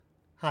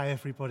Hi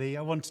everybody.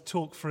 I want to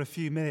talk for a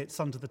few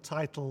minutes under the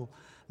title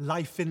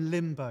Life in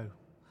Limbo.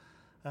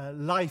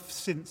 Life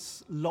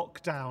since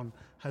lockdown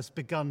has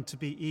begun to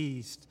be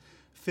eased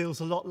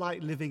feels a lot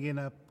like living in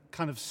a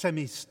kind of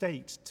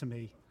semi-state to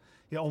me.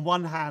 On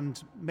one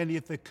hand, many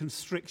of the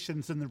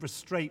constrictions and the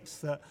restraints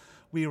that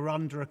we were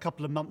under a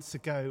couple of months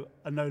ago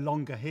are no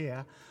longer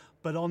here.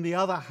 But on the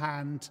other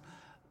hand,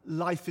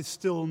 life is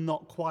still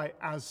not quite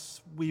as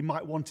we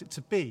might want it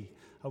to be.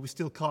 We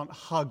still can't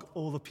hug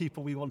all the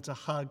people we want to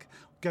hug,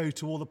 go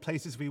to all the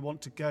places we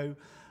want to go,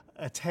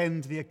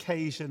 attend the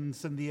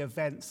occasions and the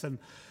events. And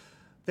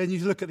then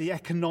you look at the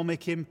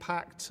economic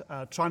impact,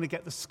 trying to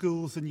get the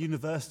schools and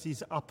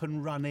universities up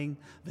and running,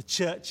 the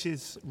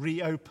churches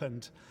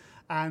reopened.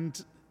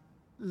 And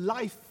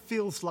life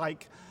feels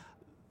like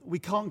we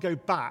can't go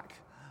back,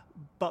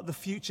 but the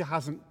future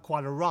hasn't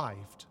quite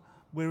arrived.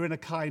 We're in a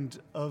kind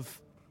of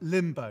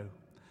limbo.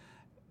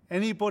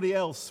 Anybody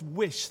else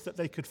wish that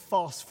they could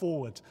fast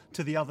forward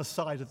to the other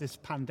side of this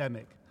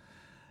pandemic?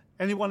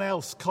 Anyone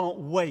else can't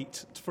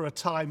wait for a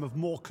time of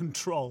more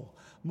control,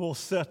 more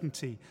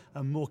certainty,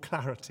 and more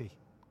clarity?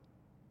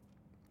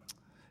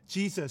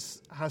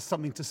 Jesus has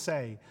something to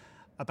say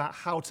about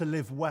how to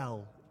live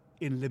well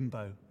in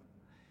limbo.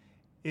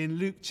 In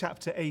Luke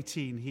chapter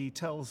 18, he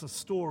tells a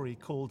story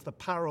called the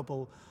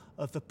parable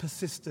of the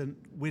persistent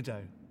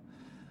widow.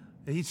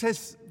 He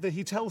says that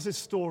he tells this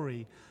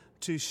story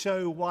to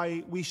show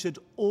why we should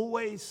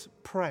always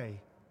pray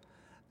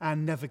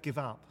and never give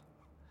up.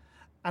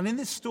 And in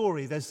this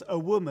story, there's a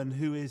woman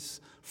who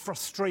is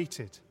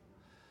frustrated.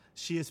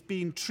 She has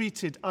been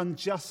treated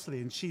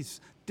unjustly and she's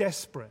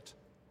desperate.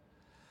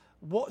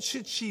 What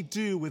should she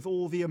do with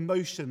all the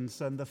emotions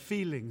and the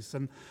feelings?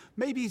 And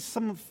maybe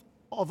some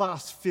of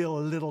us feel a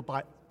little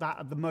like that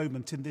at the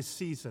moment in this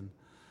season,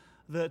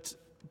 that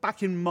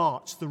back in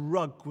March, the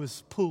rug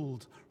was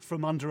pulled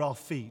from under our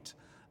feet.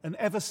 And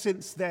ever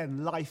since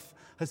then, life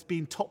has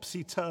been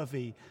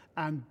topsy-turvy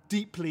and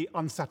deeply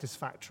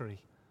unsatisfactory.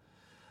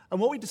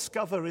 And what we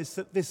discover is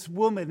that this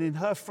woman, in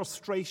her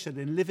frustration,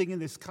 in living in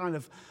this kind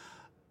of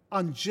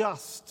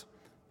unjust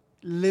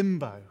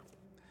limbo,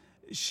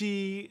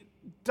 she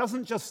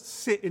doesn't just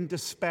sit in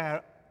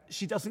despair,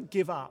 she doesn't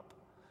give up.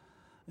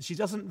 She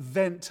doesn't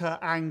vent her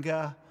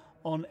anger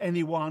on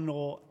anyone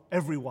or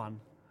everyone.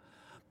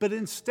 But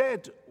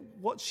instead,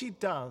 what she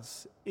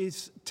does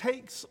is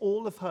takes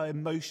all of her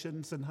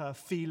emotions and her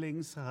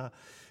feelings, her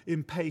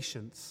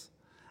impatience,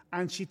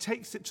 and she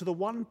takes it to the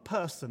one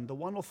person, the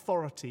one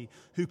authority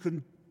who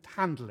can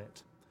handle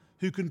it,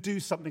 who can do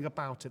something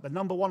about it, the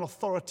number one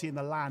authority in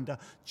the land, a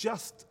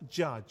just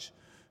judge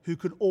who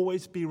can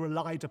always be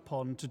relied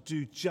upon to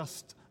do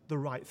just the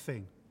right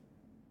thing.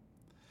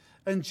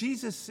 And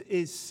Jesus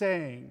is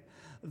saying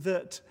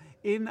that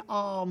in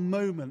our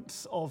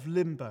moments of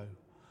limbo,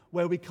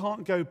 where we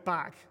can't go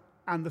back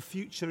and the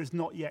future is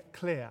not yet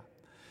clear,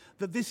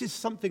 that this is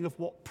something of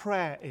what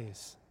prayer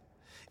is.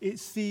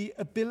 It's the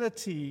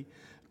ability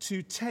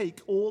to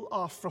take all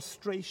our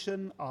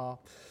frustration, our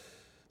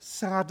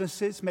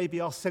sadnesses,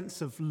 maybe our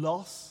sense of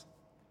loss,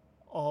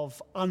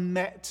 of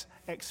unmet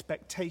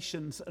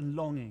expectations and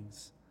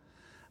longings,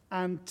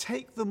 and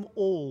take them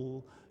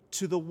all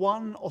to the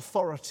one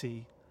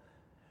authority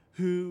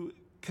who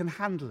can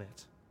handle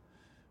it,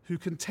 who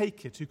can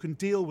take it, who can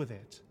deal with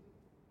it,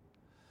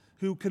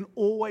 who can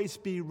always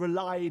be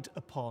relied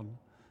upon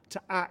to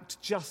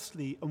act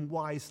justly and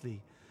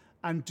wisely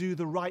and do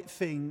the right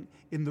thing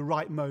in the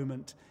right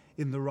moment,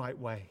 in the right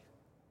way.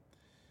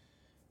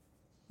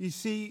 You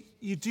see,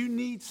 you do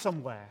need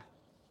somewhere,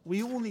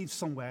 we all need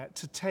somewhere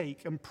to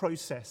take and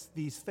process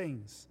these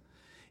things.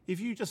 If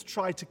you just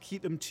try to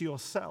keep them to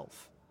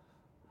yourself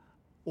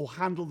or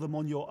handle them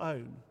on your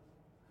own,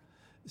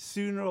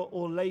 sooner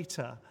or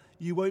later,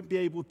 you won't be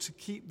able to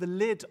keep the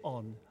lid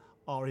on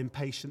our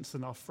impatience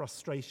and our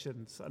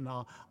frustrations and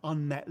our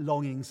unmet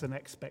longings and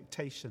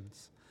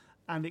expectations.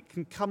 And it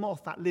can come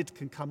off, that lid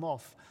can come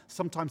off,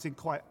 sometimes in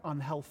quite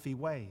unhealthy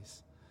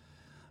ways.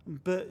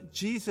 But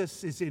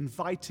Jesus is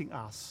inviting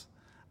us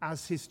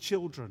as his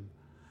children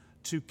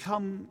to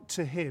come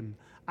to him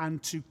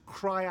and to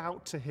cry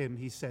out to him,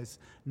 he says,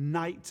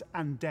 night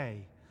and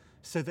day,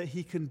 so that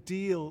he can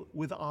deal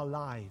with our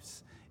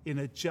lives in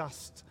a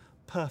just,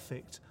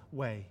 perfect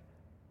way,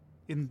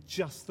 in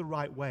just the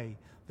right way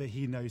that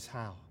he knows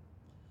how.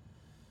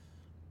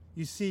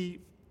 You see,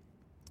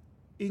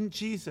 in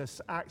Jesus,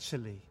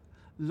 actually,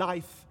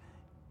 life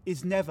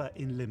is never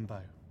in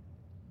limbo.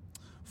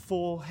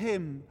 For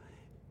him,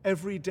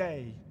 every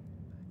day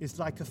is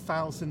like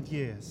 1,000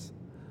 years,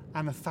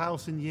 and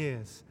 1,000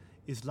 years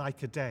is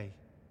like a day.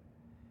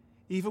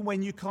 Even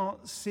when you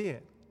can't see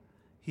it,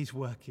 he's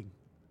working.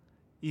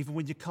 Even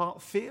when you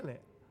can't feel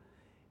it,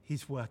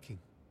 he's working.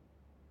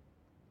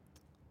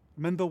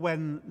 Remember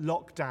when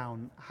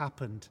lockdown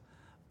happened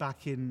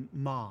back in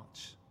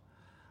March?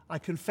 I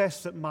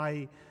confess that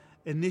my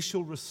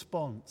initial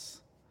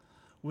response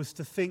was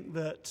to think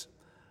that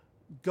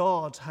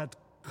God had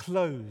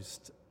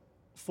closed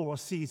for a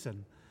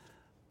season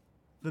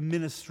the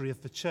ministry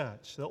of the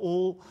church. That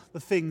all the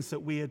things that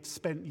we had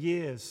spent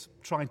years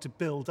trying to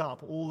build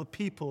up, all the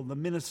people, the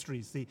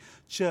ministries, the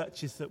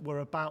churches that were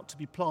about to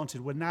be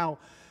planted were now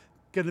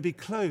going to be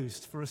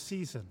closed for a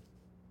season.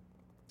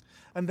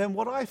 And then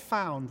what I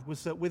found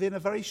was that within a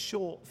very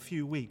short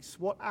few weeks,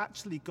 what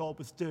actually God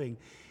was doing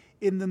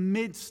in the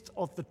midst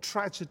of the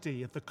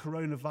tragedy of the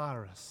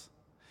coronavirus,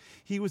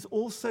 he was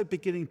also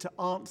beginning to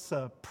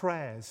answer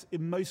prayers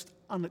in most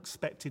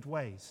unexpected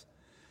ways.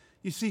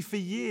 You see, for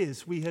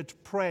years we had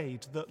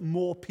prayed that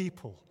more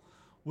people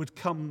would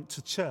come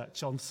to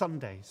church on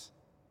Sundays,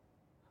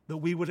 that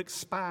we would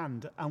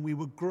expand and we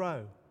would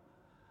grow.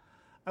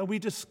 And we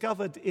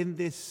discovered in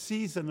this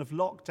season of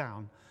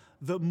lockdown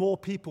that more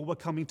people were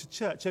coming to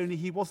church, only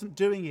he wasn't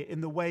doing it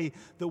in the way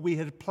that we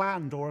had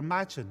planned or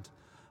imagined,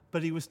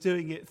 but he was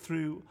doing it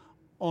through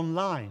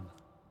online.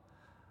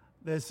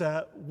 There's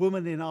a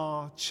woman in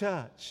our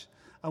church,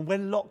 and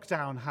when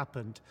lockdown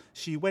happened,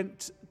 she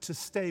went to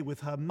stay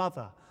with her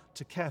mother,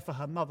 to care for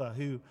her mother,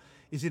 who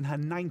is in her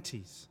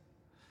 90s.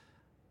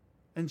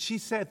 And she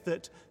said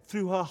that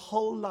through her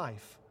whole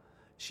life,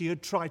 she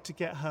had tried to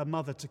get her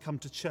mother to come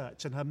to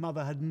church, and her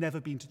mother had never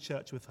been to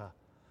church with her.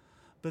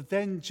 But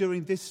then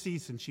during this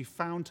season, she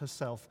found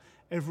herself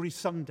every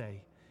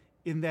Sunday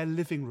in their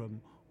living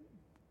room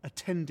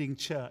attending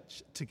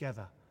church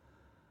together.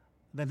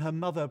 Then her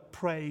mother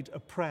prayed a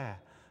prayer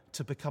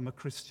to become a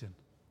Christian.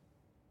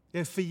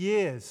 For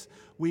years,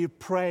 we have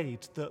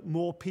prayed that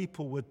more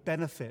people would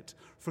benefit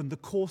from the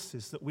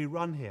courses that we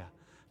run here,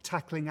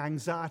 tackling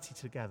anxiety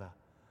together,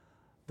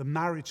 the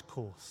marriage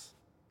course,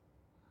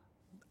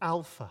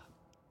 Alpha.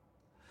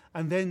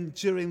 And then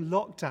during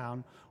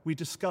lockdown, we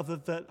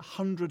discovered that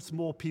hundreds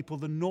more people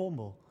than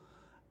normal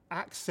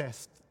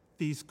accessed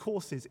these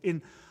courses.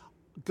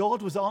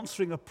 God was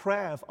answering a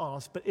prayer of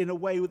ours, but in a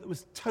way that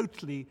was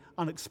totally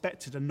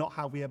unexpected and not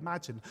how we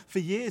imagined. For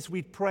years,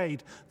 we'd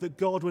prayed that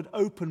God would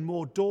open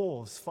more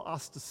doors for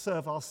us to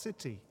serve our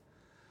city.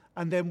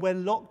 And then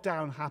when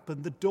lockdown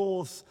happened, the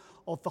doors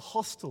of the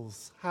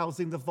hostels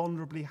housing the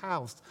vulnerably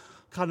housed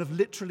kind of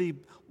literally,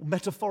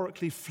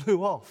 metaphorically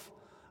flew off.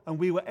 And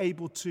we were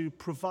able to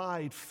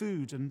provide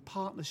food and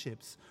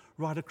partnerships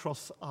right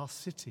across our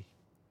city.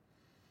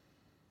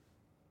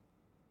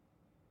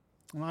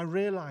 And I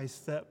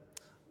realized that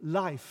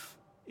life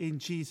in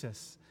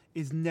Jesus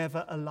is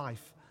never a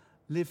life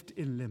lived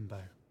in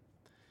limbo,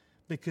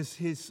 because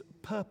his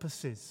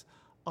purposes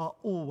are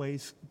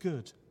always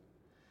good.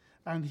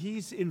 And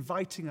he's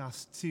inviting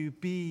us to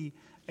be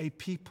a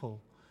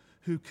people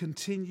who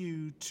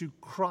continue to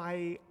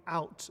cry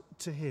out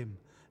to him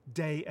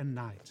day and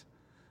night.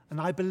 And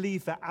I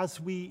believe that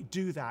as we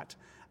do that,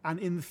 and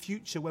in the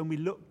future, when we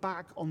look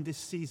back on this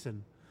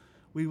season,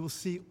 we will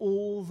see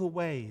all the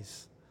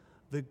ways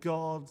that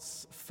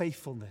God's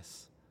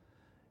faithfulness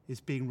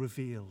is being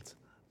revealed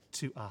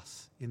to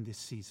us in this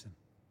season.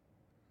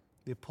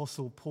 The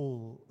Apostle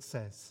Paul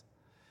says,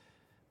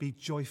 "Be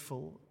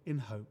joyful in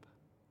hope,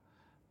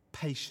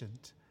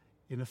 patient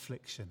in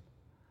affliction,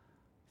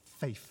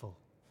 faithful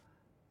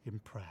in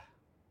prayer."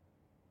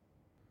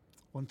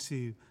 I want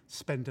to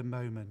spend a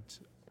moment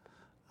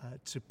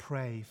to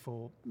pray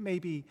for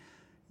maybe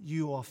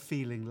you are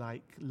feeling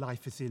like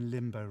life is in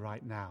limbo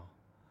right now,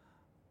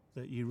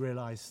 that you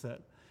realize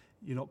that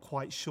you're not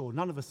quite sure.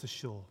 None of us are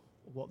sure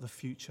what the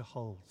future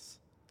holds.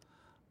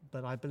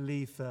 But I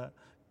believe that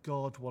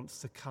God wants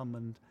to come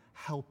and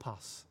help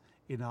us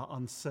in our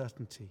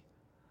uncertainty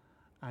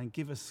and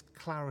give us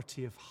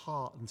clarity of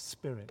heart and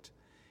spirit,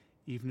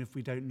 even if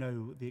we don't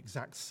know the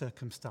exact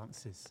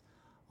circumstances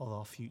of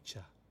our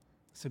future.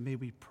 So may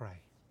we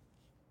pray.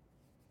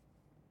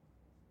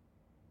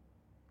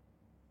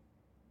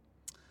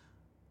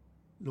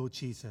 Lord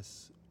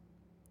Jesus,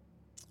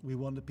 we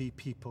want to be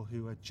people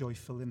who are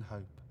joyful in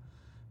hope,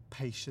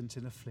 patient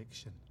in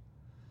affliction,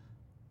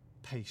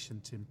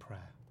 patient in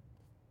prayer.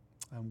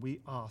 And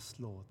we ask,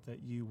 Lord,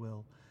 that you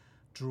will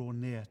draw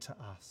near to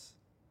us.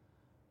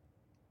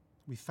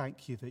 We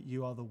thank you that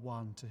you are the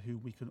one to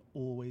whom we can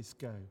always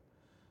go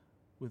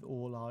with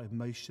all our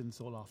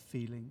emotions, all our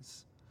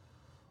feelings,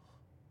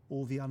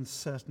 all the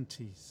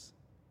uncertainties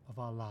of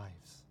our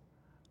lives,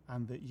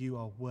 and that you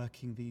are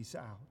working these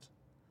out.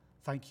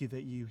 Thank you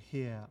that you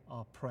hear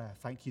our prayer.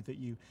 Thank you that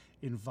you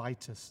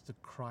invite us to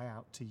cry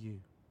out to you.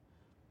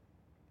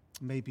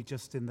 Maybe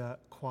just in the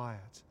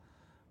quiet,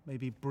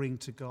 maybe bring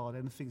to God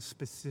anything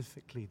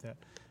specifically that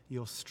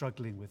you're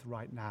struggling with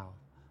right now,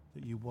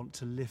 that you want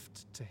to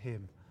lift to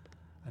him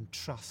and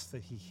trust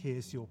that he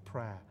hears your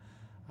prayer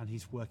and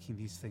he's working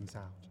these things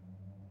out.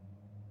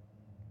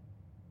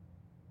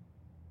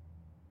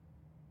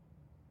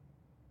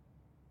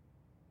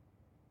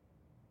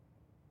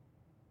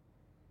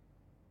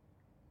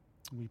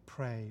 We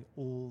pray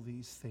all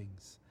these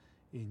things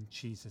in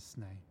Jesus'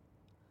 name.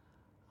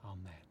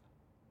 Amen.